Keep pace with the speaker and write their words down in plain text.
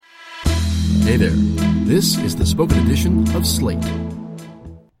Hey there. This is the spoken edition of Slate.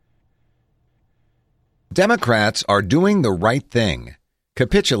 Democrats are doing the right thing.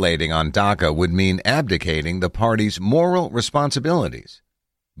 Capitulating on DACA would mean abdicating the party's moral responsibilities.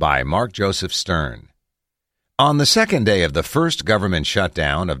 By Mark Joseph Stern. On the second day of the first government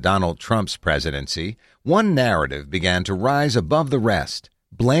shutdown of Donald Trump's presidency, one narrative began to rise above the rest.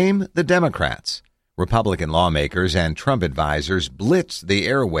 Blame the Democrats. Republican lawmakers and Trump advisors blitzed the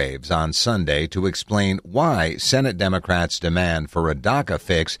airwaves on Sunday to explain why Senate Democrats' demand for a DACA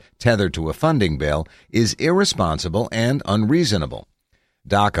fix tethered to a funding bill is irresponsible and unreasonable.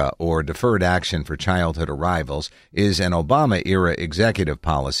 DACA, or Deferred Action for Childhood Arrivals, is an Obama-era executive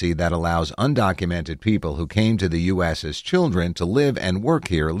policy that allows undocumented people who came to the U.S. as children to live and work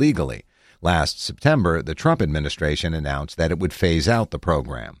here legally. Last September, the Trump administration announced that it would phase out the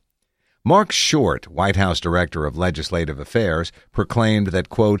program. Mark Short, White House Director of Legislative Affairs, proclaimed that,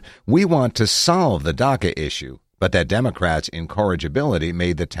 quote, "We want to solve the DACA issue, but that Democrats' incorrigibility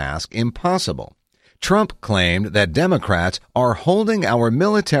made the task impossible." Trump claimed that Democrats are holding our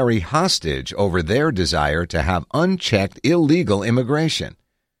military hostage over their desire to have unchecked illegal immigration.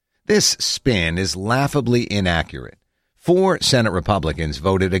 This spin is laughably inaccurate. 4 Senate Republicans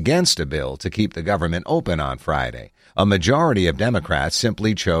voted against a bill to keep the government open on Friday. A majority of Democrats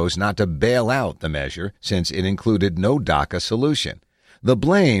simply chose not to bail out the measure since it included no DACA solution. The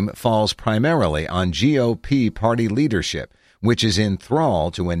blame falls primarily on GOP party leadership, which is in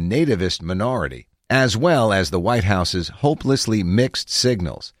thrall to a nativist minority, as well as the White House's hopelessly mixed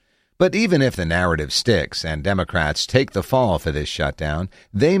signals. But even if the narrative sticks and Democrats take the fall for this shutdown,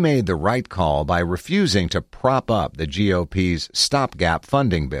 they made the right call by refusing to prop up the GOP's stopgap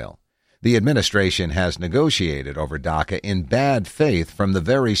funding bill. The administration has negotiated over DACA in bad faith from the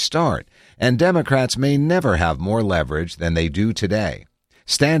very start, and Democrats may never have more leverage than they do today.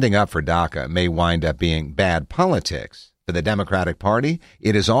 Standing up for DACA may wind up being bad politics. For the Democratic Party,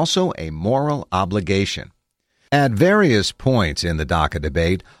 it is also a moral obligation. At various points in the DACA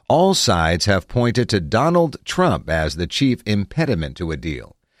debate, all sides have pointed to Donald Trump as the chief impediment to a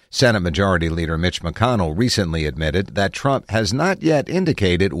deal. Senate Majority Leader Mitch McConnell recently admitted that Trump has not yet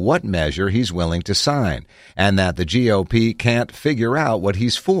indicated what measure he's willing to sign, and that the GOP can't figure out what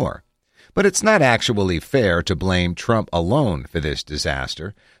he's for. But it's not actually fair to blame Trump alone for this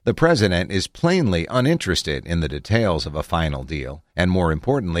disaster. The president is plainly uninterested in the details of a final deal, and more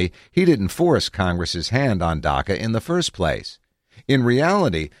importantly, he didn't force Congress's hand on DACA in the first place. In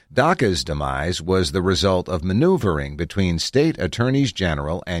reality, DACA's demise was the result of maneuvering between state attorneys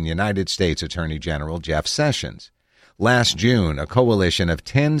general and United States Attorney General Jeff Sessions. Last June, a coalition of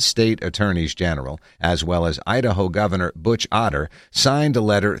 10 state attorneys general, as well as Idaho Governor Butch Otter, signed a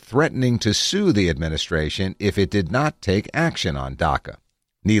letter threatening to sue the administration if it did not take action on DACA.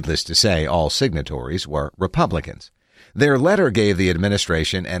 Needless to say, all signatories were Republicans. Their letter gave the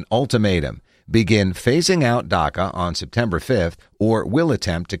administration an ultimatum: begin phasing out DACA on September 5th, or we'll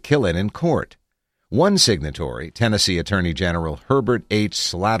attempt to kill it in court. One signatory, Tennessee Attorney General Herbert H.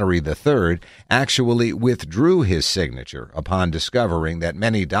 Slattery III, actually withdrew his signature upon discovering that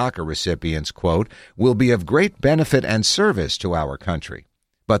many DACA recipients, quote, will be of great benefit and service to our country.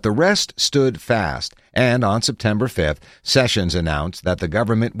 But the rest stood fast, and on September 5th, Sessions announced that the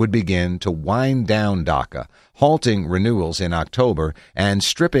government would begin to wind down DACA, halting renewals in October and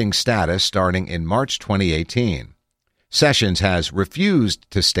stripping status starting in March 2018. Sessions has refused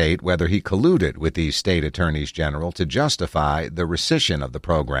to state whether he colluded with these state attorneys general to justify the rescission of the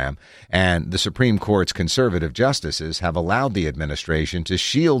program, and the Supreme Court's conservative justices have allowed the administration to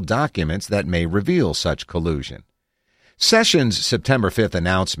shield documents that may reveal such collusion. Sessions' September 5th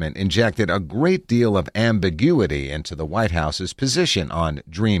announcement injected a great deal of ambiguity into the White House's position on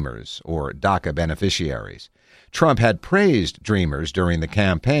Dreamers, or DACA beneficiaries. Trump had praised Dreamers during the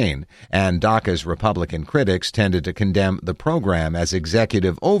campaign, and DACA's Republican critics tended to condemn the program as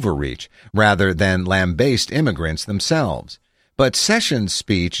executive overreach rather than lambaste immigrants themselves. But Sessions'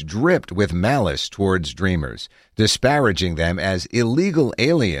 speech dripped with malice towards Dreamers, disparaging them as illegal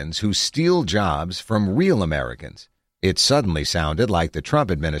aliens who steal jobs from real Americans. It suddenly sounded like the Trump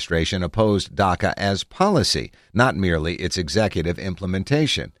administration opposed DACA as policy, not merely its executive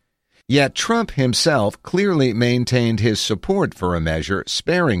implementation. Yet Trump himself clearly maintained his support for a measure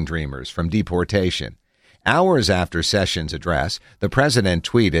sparing Dreamers from deportation. Hours after Sessions' address, the president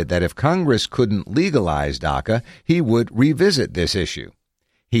tweeted that if Congress couldn't legalize DACA, he would revisit this issue.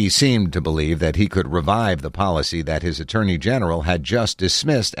 He seemed to believe that he could revive the policy that his attorney general had just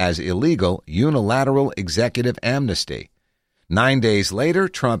dismissed as illegal unilateral executive amnesty. 9 days later,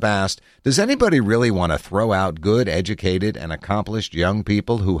 Trump asked, "Does anybody really want to throw out good, educated, and accomplished young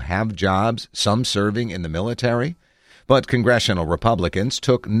people who have jobs, some serving in the military?" But congressional Republicans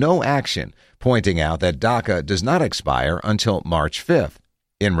took no action, pointing out that DACA does not expire until March 5th.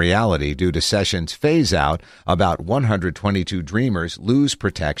 In reality, due to Sessions' phase-out, about 122 Dreamers lose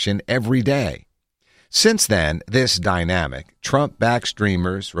protection every day. Since then, this dynamic, Trump backs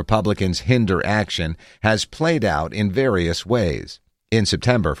Dreamers, Republicans hinder action, has played out in various ways. In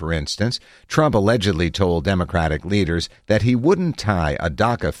September, for instance, Trump allegedly told Democratic leaders that he wouldn't tie a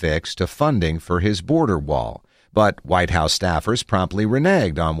DACA fix to funding for his border wall. But White House staffers promptly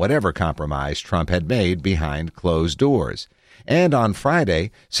reneged on whatever compromise Trump had made behind closed doors. And on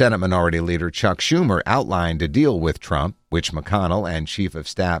Friday, Senate Minority Leader Chuck Schumer outlined a deal with Trump, which McConnell and Chief of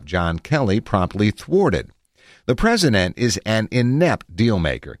Staff John Kelly promptly thwarted. The president is an inept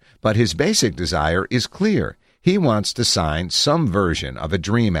dealmaker, but his basic desire is clear. He wants to sign some version of a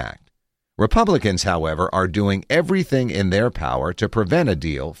DREAM Act. Republicans, however, are doing everything in their power to prevent a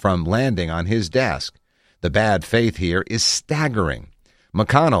deal from landing on his desk. The bad faith here is staggering.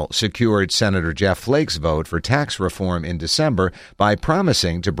 McConnell secured Senator Jeff Flake's vote for tax reform in December by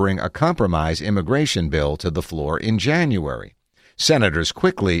promising to bring a compromise immigration bill to the floor in January. Senators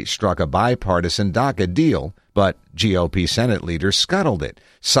quickly struck a bipartisan DACA deal, but GOP Senate leaders scuttled it,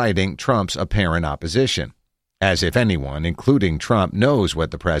 citing Trump's apparent opposition. As if anyone, including Trump, knows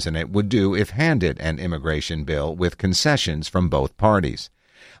what the president would do if handed an immigration bill with concessions from both parties.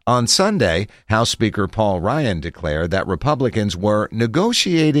 On Sunday, House Speaker Paul Ryan declared that Republicans were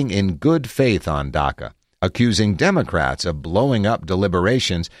negotiating in good faith on DACA, accusing Democrats of blowing up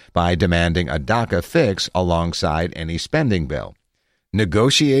deliberations by demanding a DACA fix alongside any spending bill.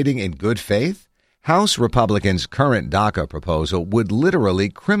 Negotiating in good faith? House Republicans' current DACA proposal would literally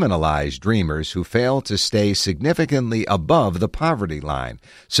criminalize Dreamers who fail to stay significantly above the poverty line,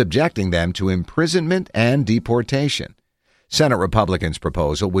 subjecting them to imprisonment and deportation. Senate Republicans'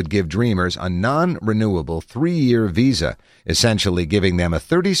 proposal would give Dreamers a non-renewable 3-year visa, essentially giving them a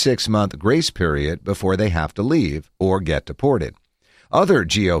 36-month grace period before they have to leave or get deported. Other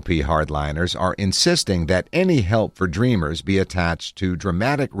GOP hardliners are insisting that any help for Dreamers be attached to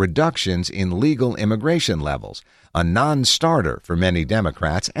dramatic reductions in legal immigration levels, a non-starter for many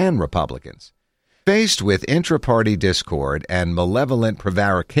Democrats and Republicans. Faced with intra-party discord and malevolent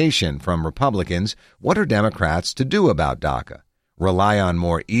prevarication from Republicans, what are Democrats to do about DACA? Rely on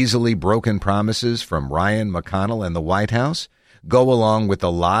more easily broken promises from Ryan, McConnell, and the White House? Go along with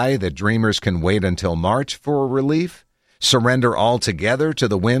the lie that Dreamers can wait until March for relief? Surrender altogether to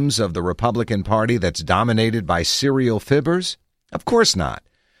the whims of the Republican Party that's dominated by serial fibbers? Of course not.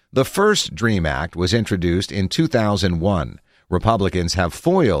 The first DREAM Act was introduced in 2001. Republicans have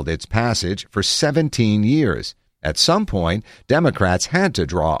foiled its passage for 17 years. At some point, Democrats had to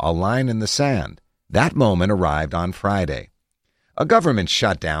draw a line in the sand. That moment arrived on Friday. A government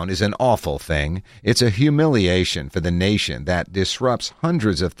shutdown is an awful thing. It's a humiliation for the nation that disrupts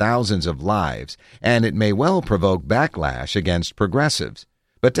hundreds of thousands of lives, and it may well provoke backlash against progressives.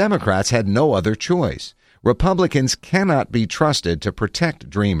 But Democrats had no other choice. Republicans cannot be trusted to protect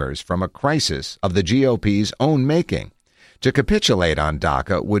Dreamers from a crisis of the GOP's own making. To capitulate on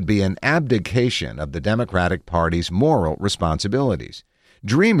DACA would be an abdication of the Democratic Party's moral responsibilities.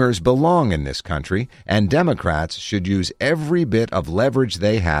 Dreamers belong in this country, and Democrats should use every bit of leverage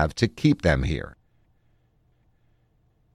they have to keep them here.